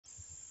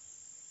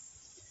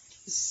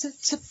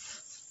such a,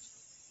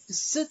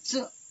 such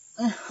a,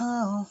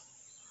 oh,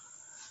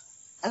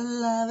 I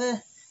love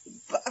it.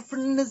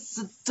 Boyfriend is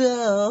a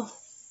dough.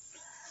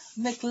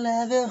 Make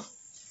love you.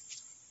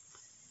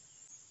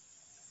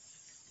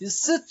 You're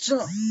such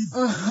a,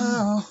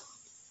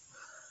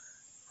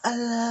 I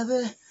love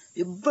it.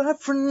 Your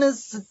boyfriend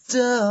is a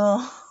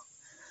dough.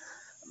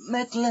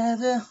 Make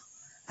love you.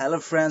 Hello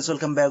friends,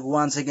 welcome back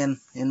once again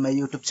in my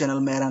YouTube channel.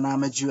 मेरा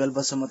नाम है Juwel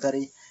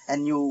Basumatary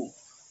and you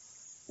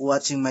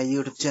watching my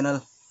YouTube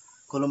channel.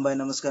 खुलुमबाई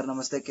नमस्कार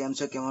नमस्ते केम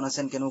छो केमन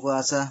आछेन केनुको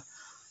आशा.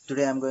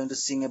 Today I'm going to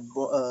sing a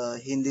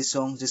Hindi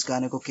song जिस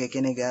गाने को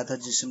के ने गाया था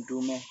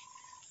Jism2 में.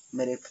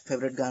 मेरे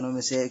फेवरेट गानों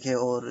में से एक है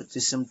और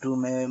Jism2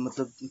 में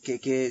मतलब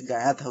के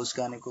गाया था उस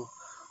गाने को.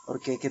 और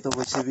के तो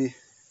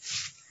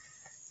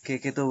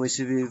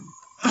वैसे भी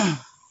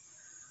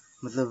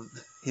मतलब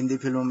हिंदी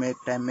फिल्मों में एक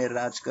टाइम में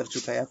राज कर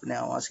चुका है अपने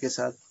आवाज के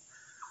साथ.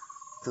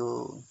 तो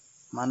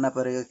मानना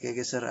पड़ेगा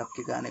के सर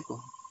आपके गाने को.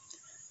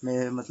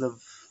 मैं मतलब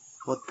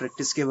बहुत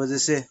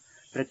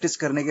प्रैक्टिस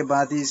करने के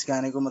बाद ही इस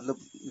गाने को मतलब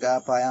गा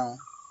पाया हूँ.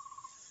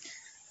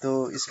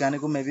 तो इस गाने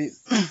को मैं भी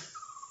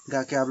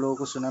गा के आप लोगों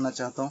को सुनाना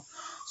चाहता हूँ.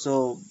 सो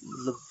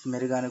मतलब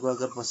मेरे गाने को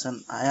अगर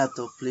पसंद आया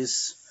तो please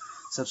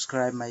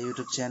subscribe my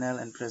YouTube channel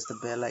and press the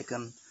bell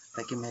icon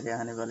ताकि मेरे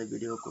आने वाले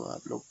वीडियो को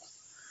आप लोग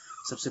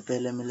सबसे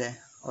पहले मिले.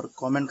 और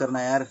कमेंट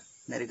करना यार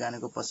मेरे गाने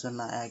को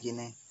पसंद आया कि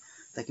नहीं,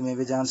 ताकि मैं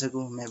भी जान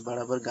सकूं मैं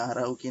बराबर गा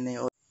रहा हूँ कि नहीं.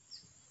 और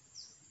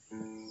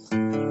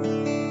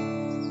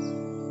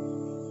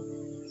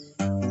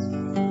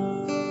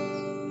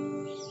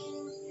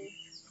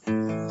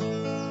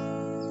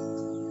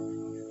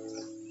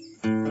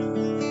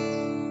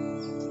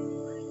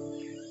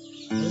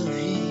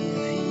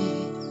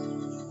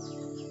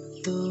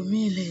तो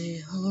मिले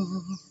हो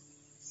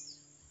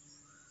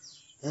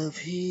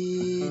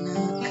अभी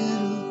ना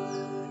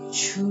करो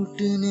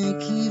छूटने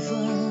की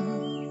बात.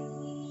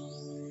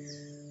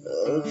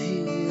 अभी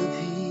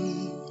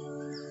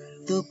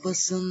तो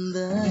पसंद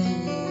आए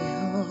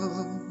हो.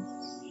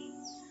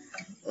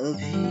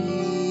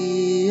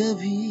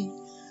 अभी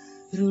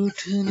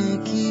रूठने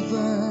की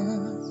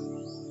बात.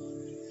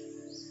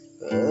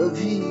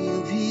 अभी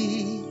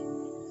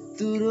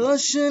तू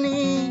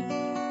रोशनी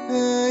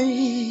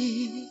आई.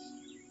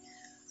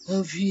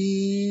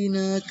 अभी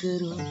ना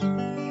करो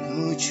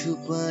मुँह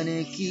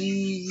छुपाने की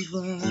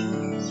बात.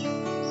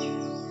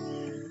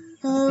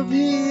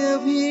 अभी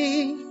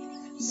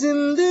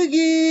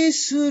जिंदगी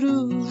शुरू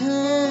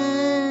है.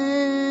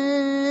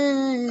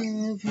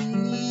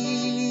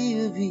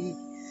 अभी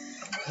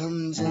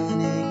हम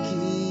जाने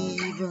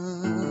की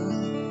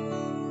बात.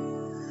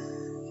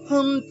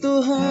 हम तो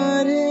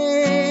हारे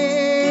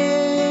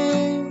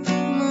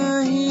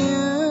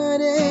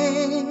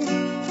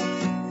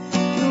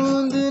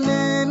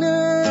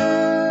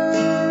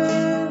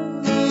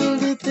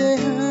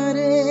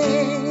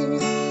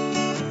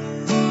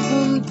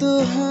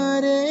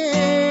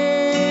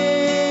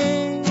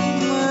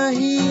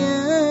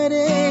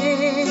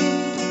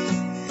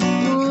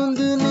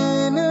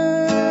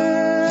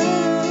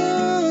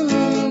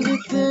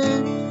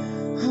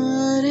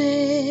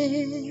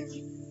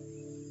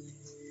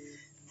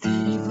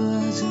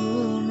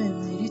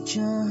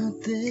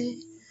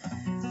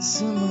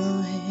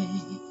समाए.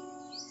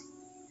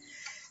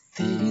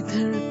 तेरी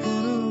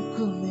धड़कनों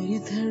को मेरी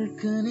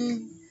धड़कनें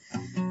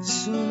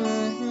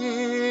सुनाए.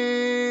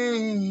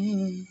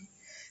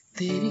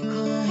 तेरी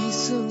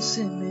ख्वाहिशों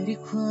से मेरी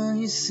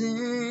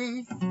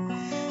ख्वाहिशें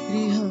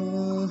रिहा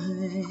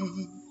है.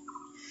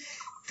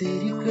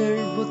 तेरी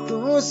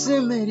करवटों से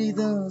मेरी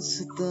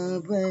दास्तां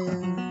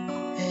बयां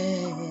है.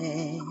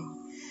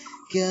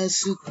 क्या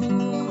सुकून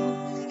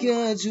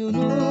क्या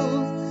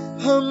जुनून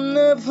हम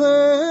नभा.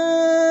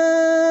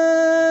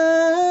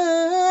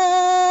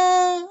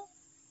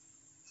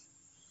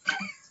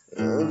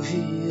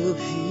 अभी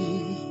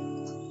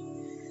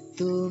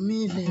तो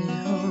मिले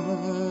हो.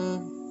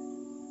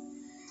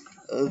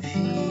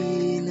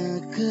 अभी ना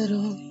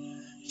करो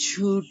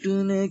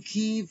छूटने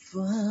की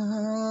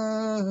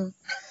बात.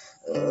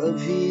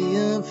 अभी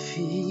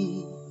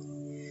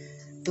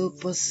तो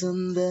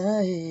पसंद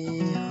आए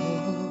हो.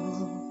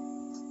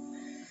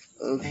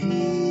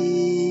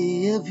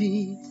 अभी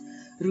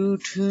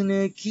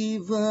रूठने की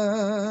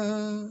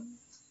बात.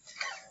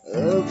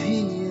 अभी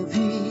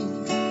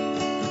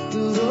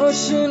तू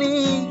रोशनी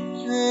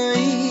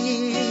आई.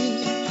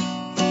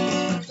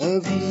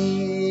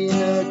 अभी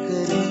ना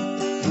करो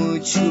मुँह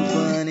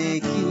छुपाने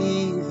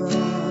की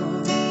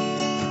बात.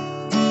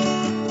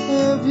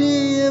 अभी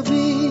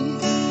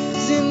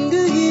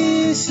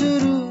जिंदगी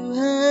शुरू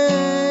है.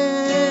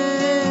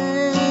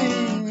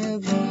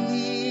 अभी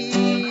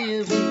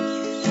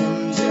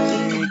हम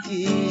जाने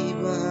की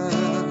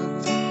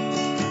बात.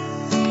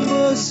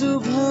 वो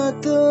सुबह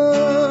तो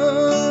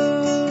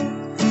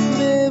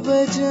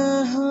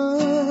बेवजह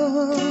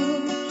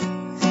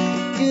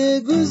के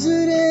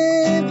गुजरे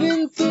बिन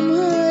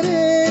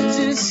तुम्हारे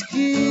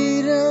जिसकी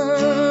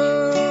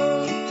राह.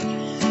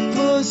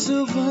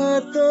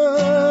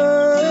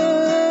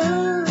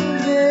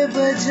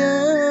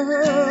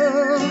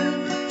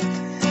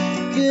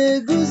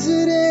 गुजरे